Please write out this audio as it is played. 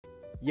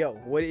Yo,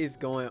 what is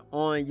going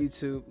on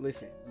YouTube?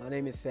 Listen, my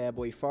name is Sad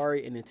Boy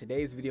Fari, and in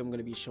today's video I'm going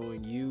to be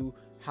showing you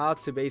how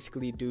to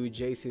basically do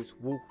Jace's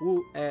woo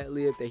woo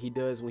ad-lib that he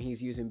does when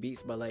he's using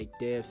beats by like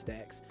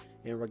devstacks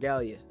and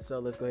Regalia. So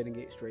let's go ahead and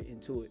get straight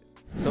into it.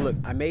 So look,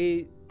 I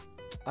made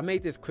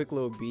this quick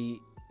little beat,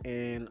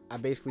 and I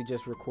basically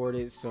just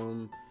recorded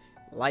some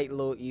light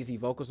little easy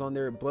vocals on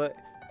there, but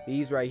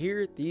these right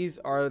here, these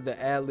are the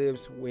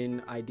ad-libs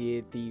when I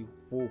did the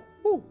woo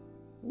woo.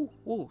 Woo,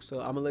 woo. So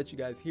I'm gonna let you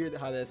guys hear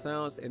how that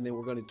sounds, and then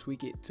we're gonna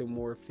tweak it to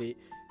more fit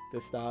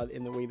the style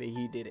in the way that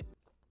he did it.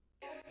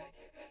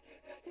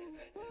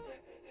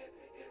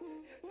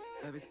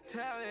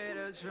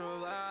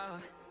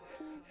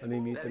 Let me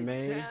mute the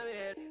main.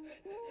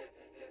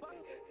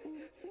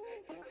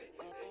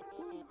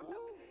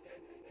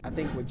 I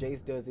think what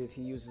Jace does is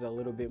he uses a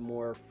little bit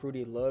more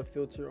Fruity Love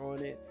filter on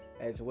it,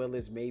 as well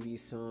as maybe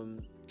some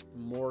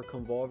more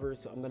convolver.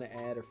 So I'm gonna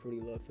add a Fruity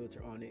Love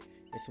filter on it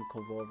and some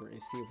convolver and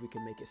see if we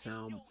can make it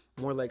sound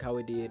more like how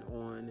it did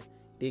on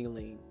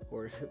Ding-a-ling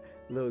or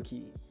Lil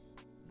Keed.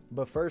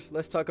 But first,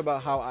 let's talk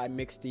about how I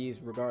mix these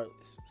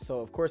regardless.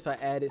 So of course I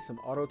added some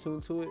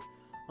auto-tune to it.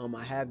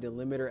 I have the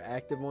limiter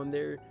active on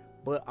there,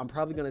 but I'm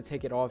probably gonna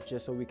take it off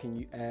just so we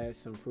can add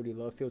some Fruity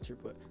Love filter.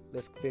 But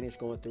let's finish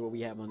going through what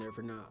we have on there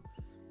for now.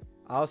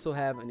 I also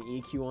have an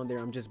EQ on there.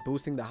 I'm just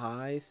boosting the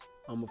highs.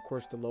 Of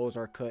course the lows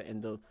are cut,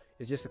 and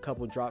it's just a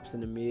couple drops in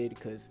the mid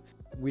because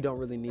we don't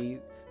really need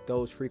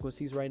those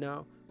frequencies right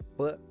now.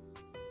 But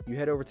you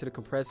head over to the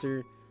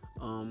compressor.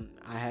 I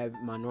have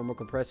my normal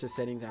compressor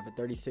settings. I have a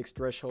 36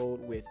 threshold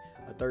with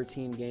a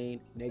 13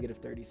 gain,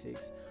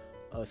 -36,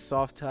 a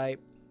soft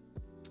type.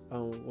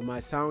 With my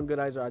sound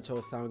goodizer, I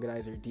chose sound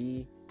goodizer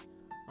D.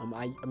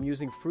 I'm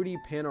using Fruity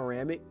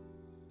Panoramic.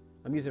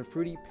 I'm using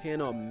Fruity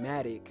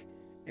Panomatic,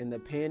 and the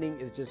panning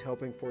is just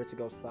helping for it to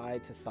go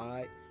side to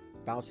side,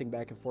 bouncing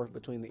back and forth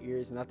between the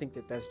ears. And I think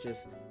that that's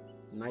just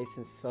nice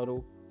and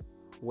subtle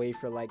way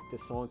for like the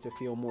song to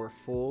feel more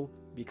full,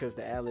 because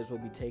the ad-libs will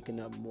be taking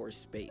up more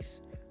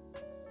space.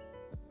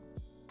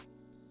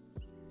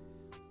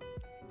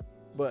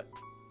 But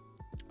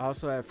I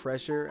also have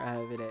fresher. I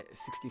have it at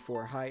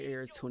 64 high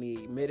air,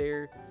 28 mid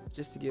air,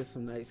 just to give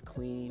some nice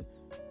clean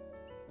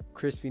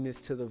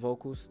crispiness to the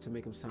vocals to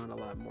make them sound a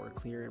lot more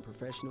clear and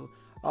professional.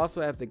 I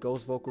also have the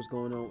ghost vocals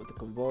going on with the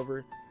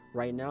convolver.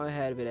 Right now I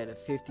have it at a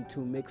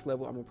 52 mix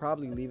level. I'm gonna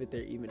probably leave it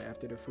there even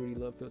after the Fruity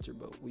Love filter,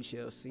 but we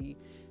shall see.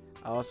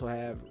 I also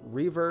have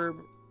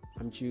reverb.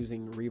 I'm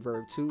choosing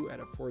reverb 2 at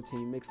a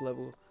 14 mix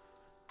level,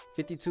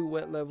 52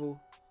 wet level,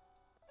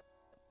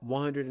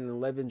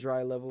 111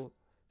 dry level.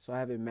 So I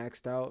have it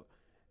maxed out.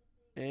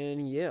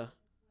 And yeah,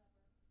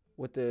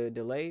 with the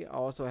delay, I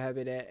also have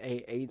it at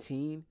a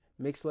 18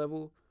 mix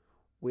level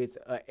with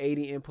a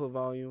 80 input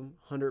volume,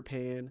 100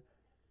 pan,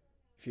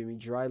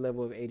 dry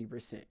level of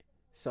 80%.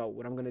 So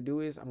what I'm gonna do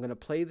is I'm gonna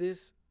play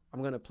this.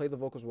 I'm gonna play the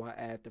vocals while I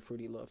add the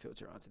Fruity Love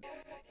filter onto it.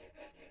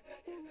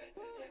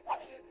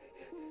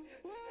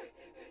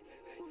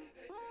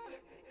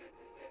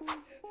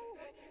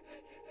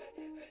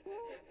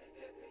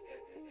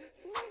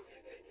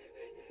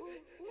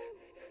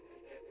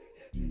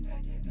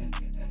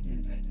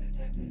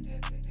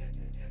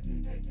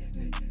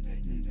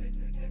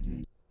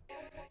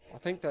 I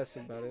think that's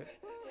about it.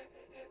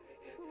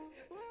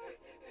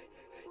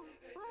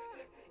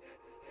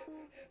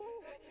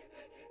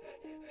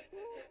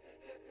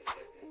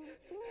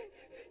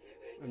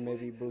 And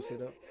maybe boost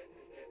it up.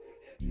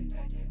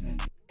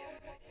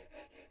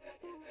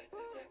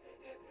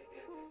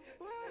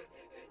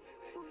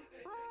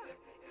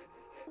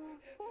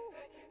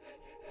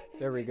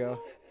 There we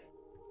go.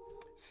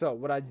 So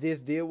what I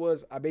just did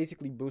was I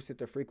basically boosted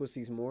the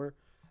frequencies more.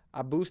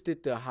 I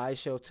boosted the high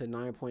shelf to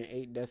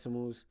 9.8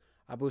 decimals.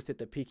 I boosted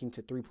the peaking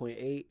to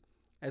 3.8,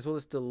 as well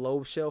as the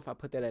low shelf. I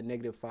put that at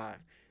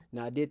 -5.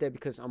 Now I did that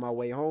because on my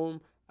way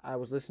home I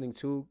was listening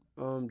to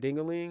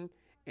Ding-a-ling,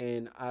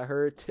 and I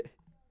heard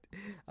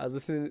I was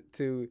listening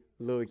to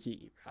Lil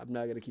Keed. I'm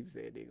not gonna keep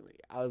saying Ding-a-ling.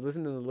 I was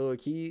listening to Lil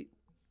Keed,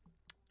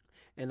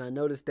 and I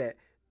noticed that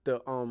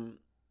the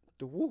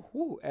woo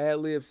woo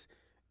ad-libs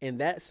in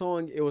that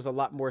song, it was a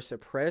lot more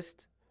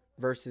suppressed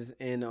versus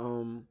in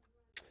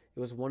it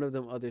was one of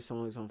them other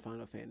songs on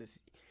Final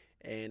Fantasy,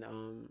 and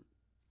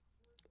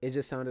it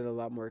just sounded a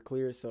lot more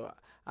clear. So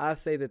I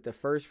say that the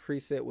first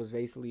preset was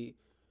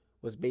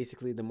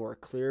basically the more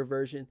clear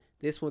version.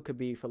 This one could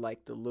be for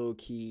like the Lil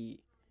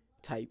Keed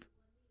type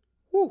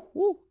woo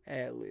woo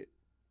ad-lib.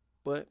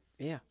 But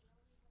yeah,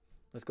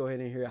 let's go ahead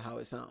and hear how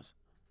it sounds.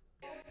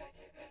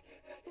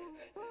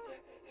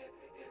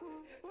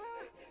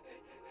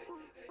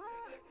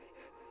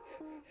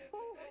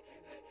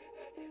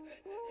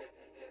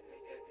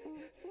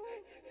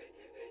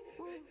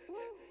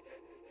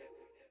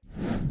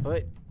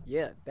 But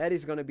yeah, that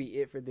is going to be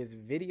it for this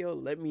video.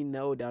 Let me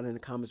know down in the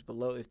comments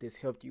below if this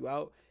helped you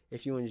out,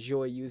 if you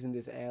enjoy using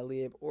this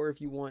ad-lib, or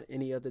if you want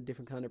any other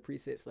different kind of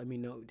presets. Let me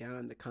know down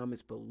in the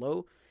comments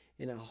below.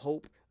 And I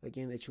hope,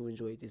 again, that you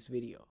enjoyed this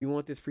video. If you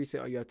want this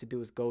preset, all you have to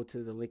do is go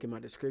to the link in my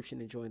description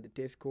and join the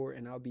Discord,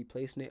 and I'll be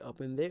placing it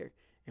up in there.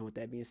 And with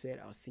that being said,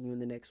 I'll see you in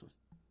the next one.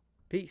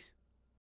 Peace.